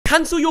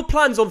Cancel your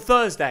plans on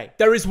Thursday.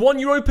 There is one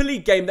Europa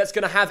League game that's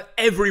going to have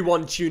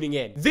everyone tuning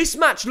in. This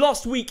match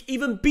last week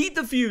even beat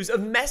the views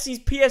of Messi's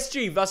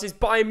PSG versus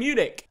Bayern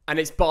Munich. And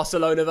it's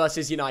Barcelona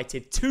versus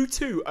United,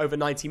 2-2 over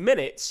 90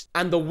 minutes.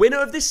 And the winner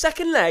of this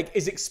second leg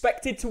is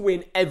expected to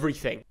win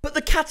everything. But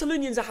the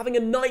Catalonians are having a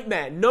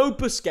nightmare. No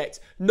Busquets,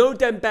 no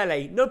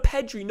Dembele, no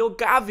Pedri, no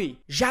Gavi.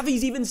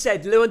 Xavi's even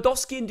said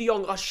Lewandowski and De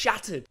Jong are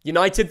shattered.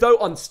 United, though,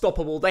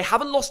 unstoppable. They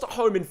haven't lost at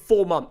home in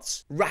 4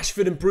 months.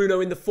 Rashford and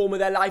Bruno in the form of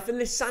their life, and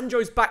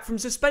Lissandro's back from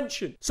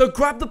suspension. So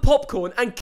grab the popcorn and